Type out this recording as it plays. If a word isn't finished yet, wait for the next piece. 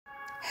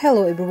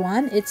Hello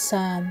everyone, it's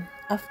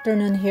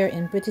afternoon here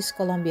in British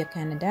Columbia,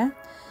 Canada,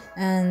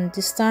 and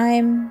this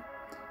time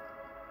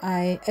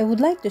I would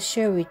like to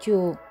share with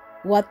you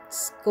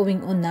what's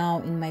going on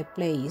now in my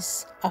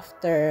place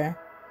after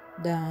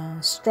the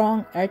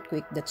strong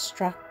earthquake that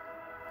struck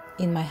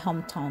in my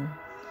hometown,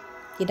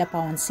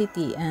 Kidapawan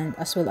City, and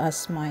as well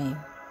as my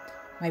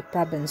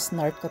province,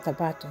 North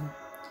Cotabato.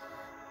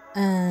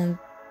 And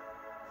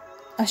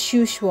as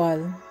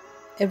usual,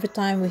 every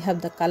time we have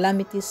the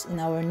calamities in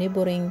our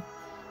neighboring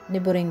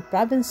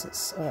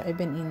provinces or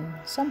even in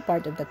some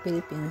part of the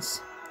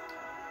Philippines,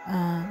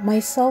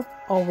 myself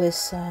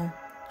always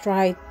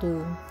try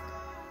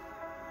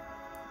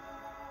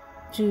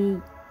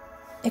to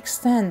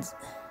extend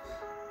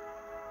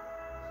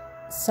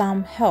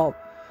some help,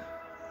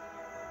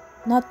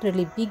 not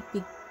really big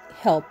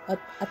help, but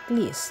at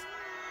least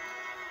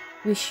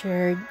we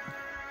shared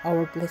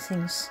our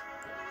blessings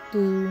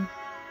to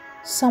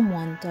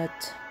someone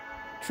that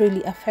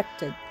truly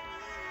affected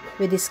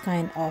with this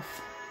kind of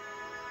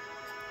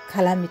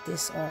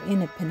calamities or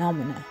in a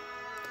phenomena.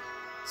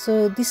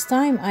 So this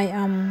time I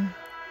am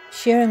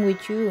sharing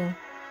with you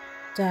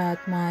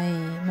that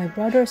my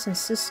brothers and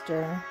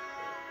sister,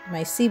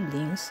 my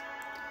siblings,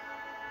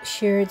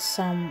 shared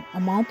some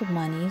amount of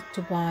money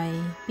to buy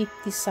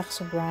 50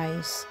 sacks of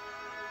rice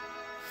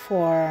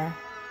for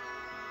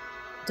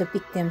the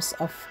victims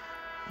of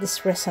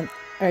this recent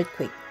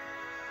earthquake.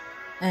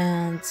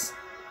 And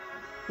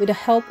with the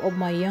help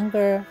of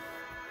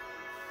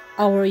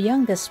our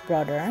youngest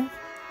brother,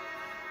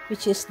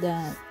 which is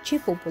the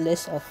chief of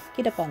police of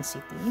Kidapawan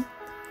City,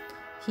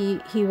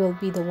 he will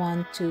be the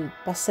one to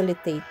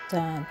facilitate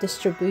the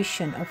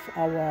distribution of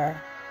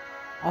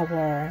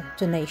our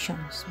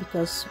donations,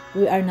 because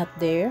we are not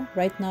there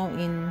right now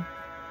in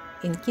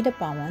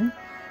Kidapawan.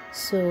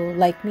 So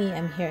like me,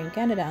 I'm here in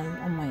Canada,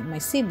 and my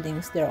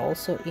siblings, they're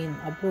also in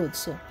abroad,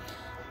 so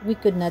we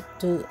could not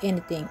do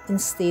anything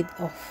instead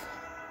of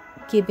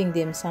giving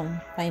them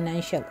some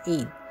financial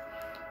aid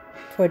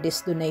for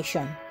this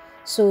donation.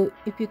 So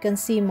if you can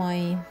see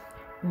my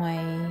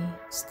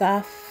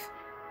staff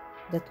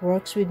that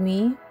works with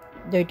me,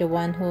 they're the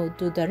one who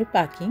do the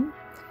repacking.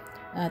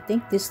 I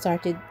think this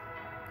started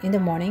in the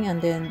morning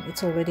and then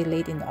it's already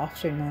late in the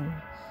afternoon,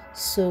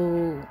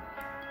 so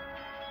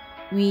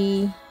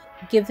we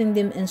giving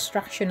them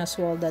instruction as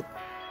well that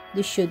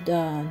they should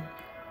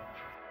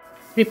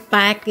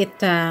repack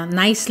it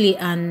nicely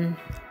and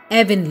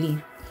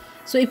evenly.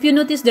 So if you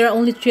notice, there are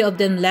only three of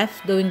them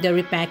left doing the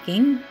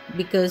repacking,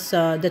 because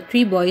the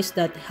three boys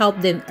that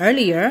helped them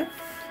earlier,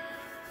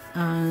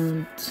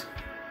 and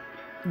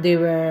they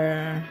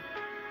were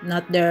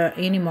not there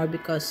anymore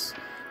because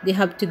they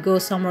have to go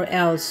somewhere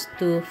else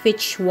to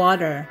fetch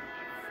water,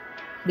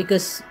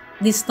 because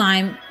this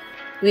time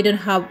we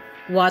don't have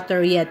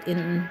water yet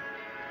in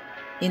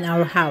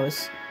our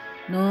house.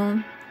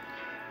 No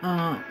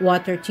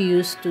water to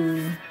use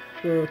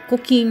for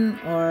cooking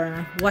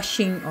or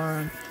washing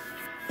or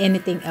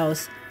anything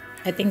else.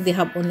 I think they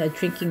have only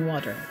drinking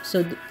water.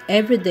 So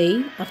every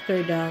day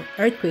after the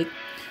earthquake,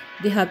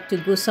 they have to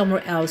go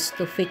somewhere else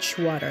to fetch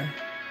water.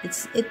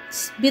 It's a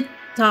bit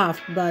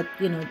tough, but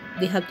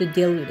they have to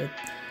deal with it.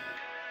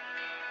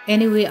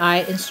 Anyway, I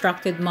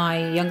instructed my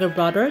younger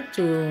brother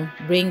to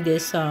bring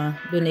this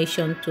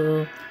donation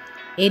to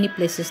any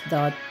places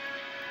that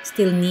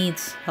still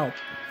needs help,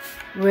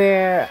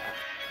 where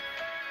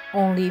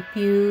only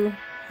few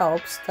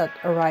helps that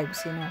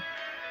arrives.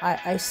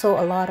 I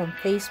saw a lot on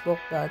Facebook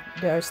that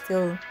they are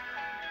still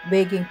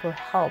begging for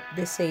help.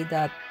 They say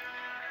that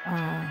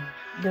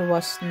there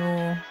was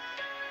no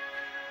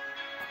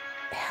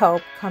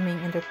help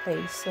coming in their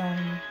place.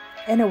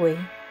 Anyway,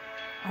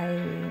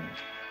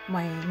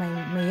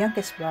 my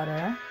youngest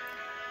brother,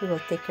 he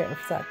will take care of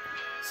that.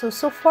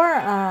 So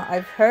far,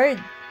 I've heard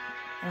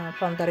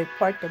from the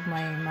report of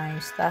my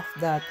staff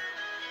that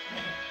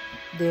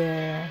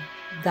they're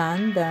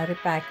done the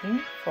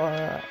repacking for,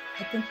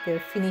 I think they're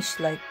finished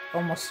like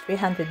almost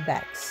 300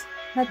 bags.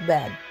 Not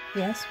bad.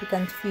 Yes, we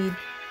can feed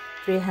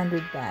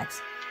 300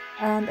 bags.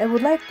 And I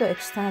would like to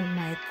extend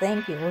my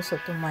thank you also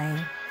to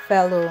my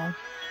fellow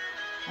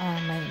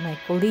my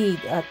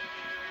colleague at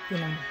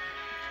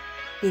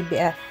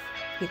PBF,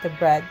 Peter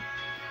Brad,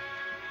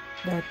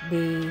 that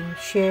they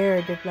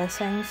share the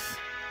blessings.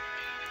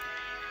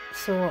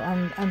 So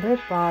I'm very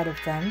proud of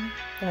them,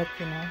 that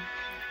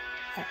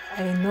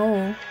I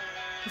know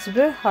it's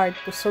very hard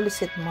to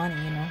solicit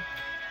money,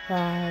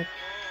 but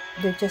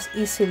they just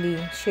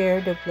easily share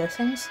the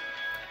blessings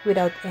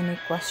without any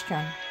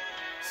question.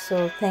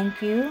 So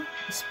thank you.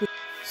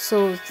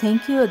 So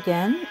thank you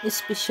again,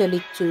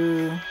 especially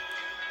to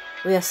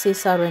Kuya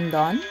Cesar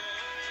Rendon,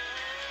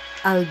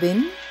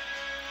 Alvin,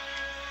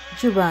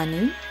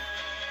 Giovanni,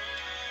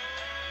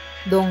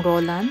 Dong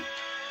Roland,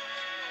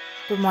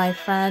 to my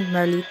friend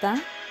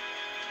Merlita,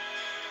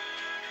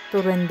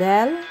 to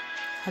Rendel,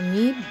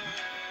 Hamid,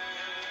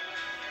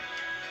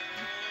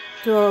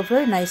 to a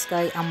very nice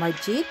guy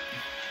Amarjit,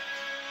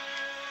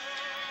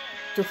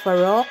 to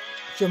Farok,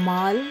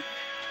 Jamal,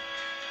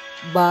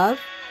 Bob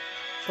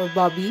or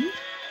Bobby,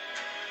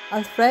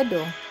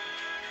 Alfredo,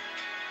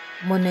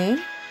 Monet,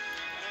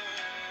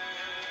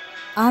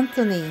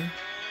 Anthony,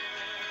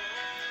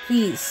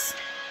 Chris,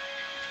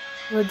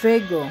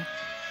 Rodrigo,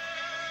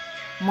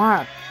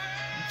 Mark,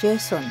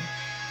 Jason.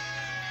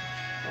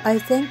 I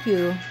thank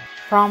you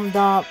from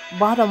the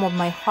bottom of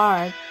my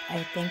heart.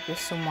 I thank you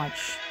so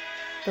much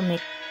to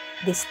make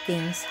these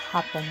things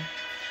happen.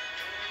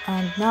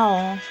 And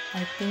now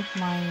I think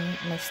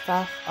my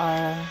staff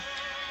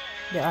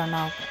they are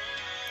now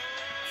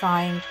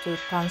trying to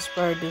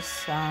transfer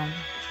this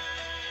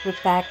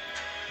repack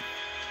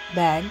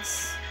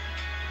bags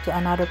to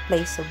another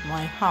place of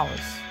my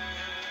house.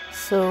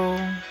 So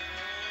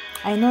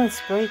I know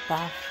it's very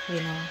tough,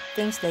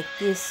 things like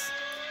this.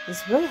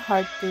 It's very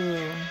hard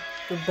to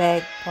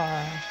beg for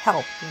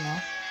help,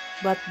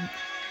 but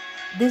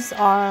these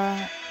are,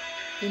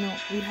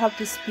 we have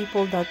these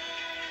people that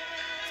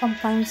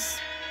sometimes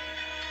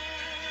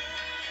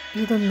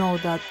you don't know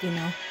that,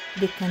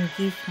 they can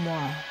give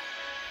more.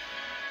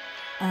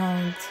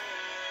 And,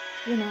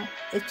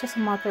 it's just a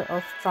matter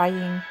of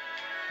trying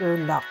your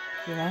luck,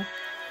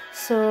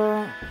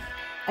 So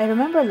I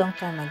remember a long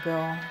time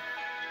ago,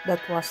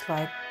 that was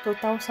like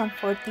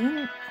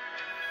 2014,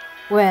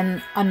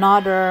 when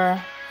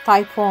another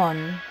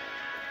typhoon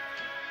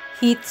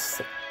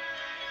hits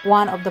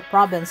one of the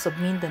province of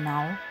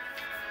Mindanao.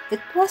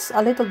 It was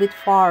a little bit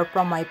far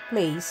from my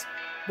place,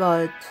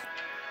 but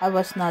I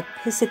was not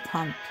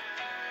hesitant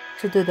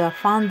to do the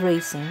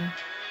fundraising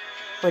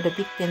for the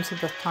victims of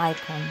the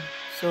typhoon.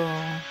 So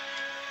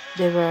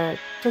they were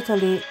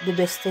totally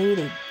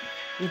devastated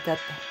with that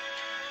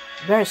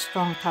very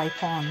strong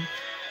typhoon.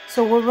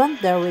 So we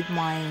went there with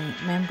my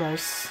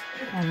members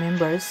in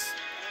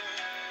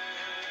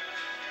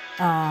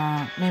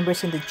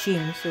the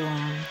gym. So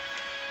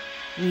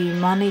we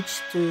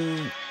managed to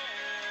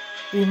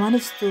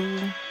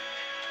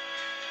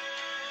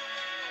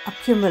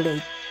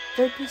accumulate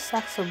 30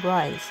 sacks of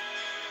rice.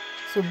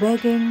 So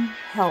begging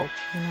help,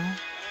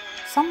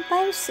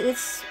 sometimes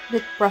it's a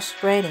bit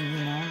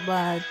frustrating,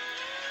 but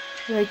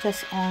we're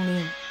just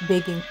only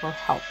begging for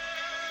help.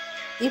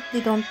 If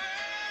they don't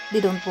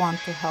want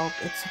to help,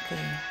 it's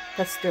okay.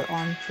 That's their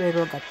own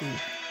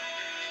prerogative.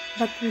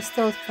 But we're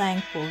still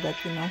thankful that,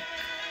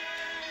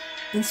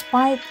 in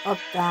spite of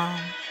the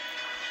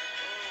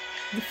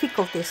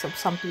difficulties of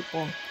some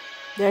people,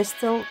 they're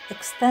still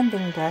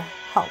extending their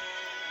help.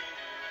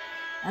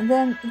 And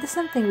then the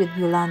same thing with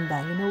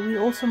Yolanda, we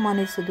also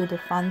managed to do the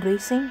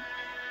fundraising,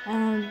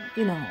 and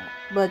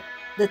but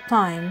the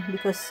time,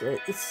 because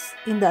it's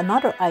in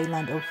another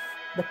island of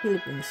the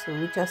Philippines, so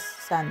we just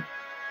sent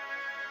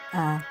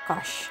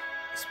cash,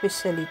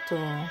 especially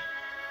to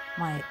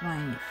my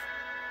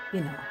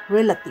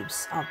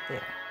relatives out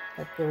there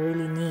that they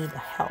really need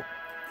help.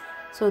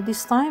 So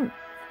this time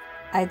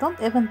I don't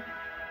even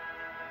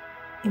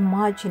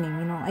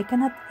imagining, I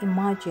cannot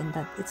imagine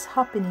that it's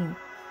happening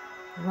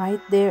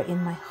right there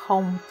in my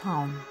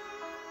hometown.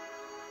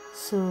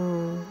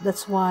 So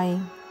that's why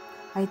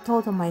I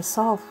told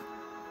myself,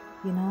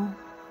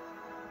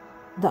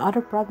 the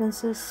other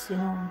provinces,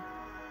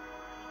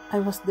 I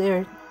was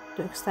there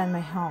to extend my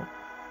help.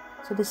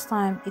 So this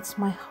time it's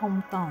my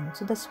hometown.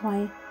 So that's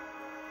why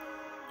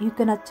you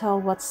cannot tell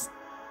what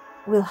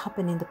will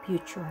happen in the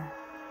future.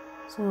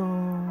 So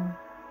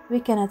we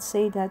cannot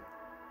say that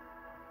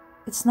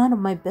it's none of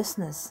my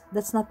business.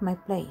 That's not my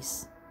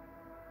place.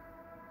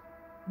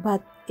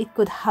 But it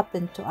could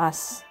happen to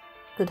us,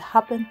 could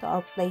happen to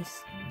our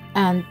place,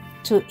 and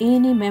to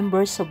any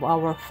members of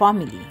our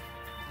family.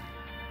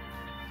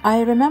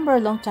 I remember a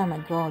long time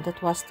ago,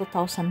 that was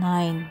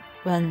 2009,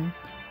 when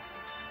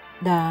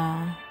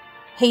the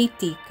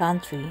Haiti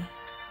country,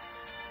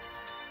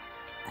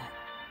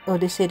 or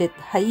they said it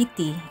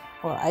Haiti,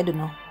 or I don't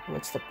know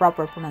what's the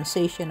proper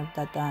pronunciation of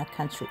that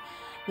country.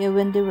 Yeah,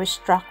 when they were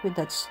struck with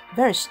that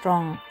very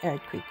strong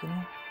earthquake,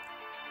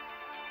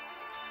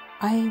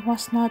 I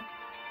was not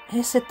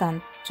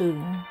hesitant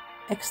to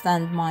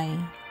extend my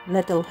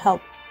little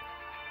help.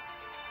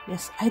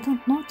 Yes, I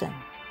don't know them,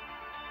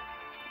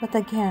 but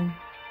again,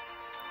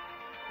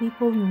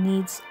 people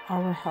needs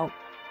our help.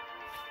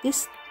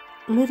 These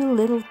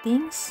little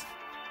things,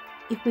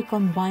 if we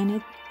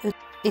combine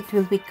it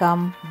will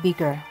become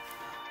bigger.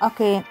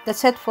 Okay,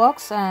 that's it,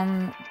 folks.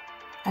 I'm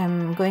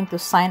going to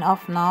sign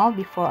off now.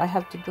 Before I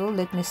have to go,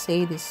 let me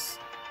say this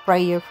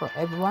prayer for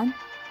everyone.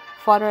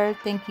 Father,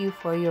 thank you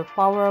for your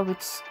power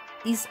which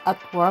is at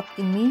work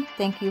in me.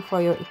 Thank you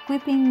for your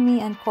equipping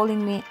me and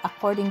calling me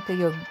according to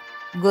your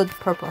good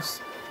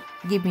purpose.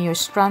 Give me your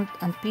strength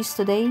and peace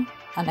today,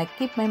 and I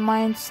keep my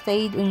mind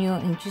stayed on you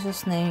in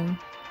Jesus' name.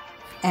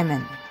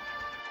 Amen.